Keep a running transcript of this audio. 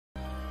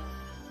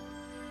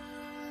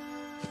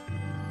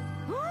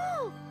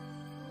Oh!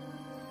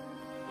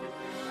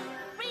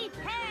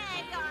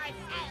 Prepare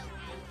yourself!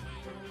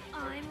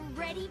 I'm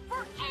ready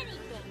for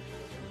anything!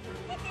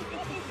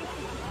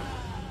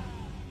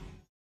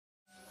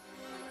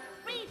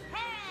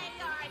 Prepare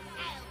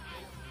yourself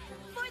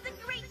for the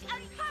great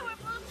and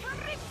powerful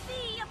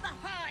Trixie of the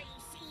high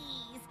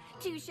seas!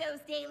 2 shows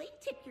daily,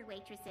 tip your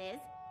waitresses.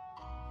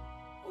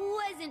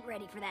 Wasn't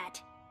ready for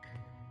that.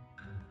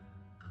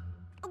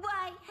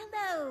 Why,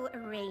 hello,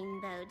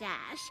 Rainbow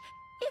Dash.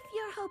 If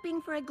you're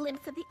hoping for a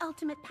glimpse of the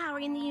ultimate power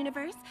in the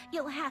universe,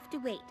 you'll have to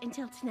wait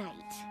until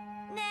tonight.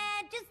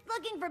 Nah, just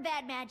looking for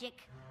bad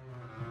magic.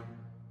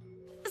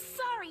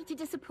 Sorry to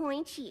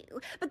disappoint you,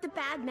 but the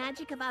bad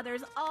magic of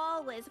others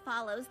always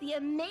follows the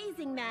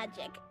amazing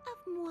magic of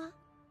moi.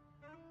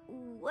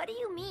 What do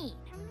you mean?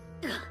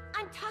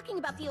 I'm talking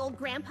about the old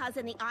grandpas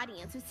in the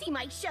audience who see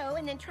my show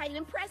and then try to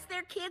impress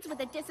their kids with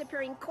a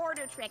disappearing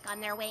quarter trick on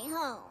their way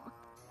home.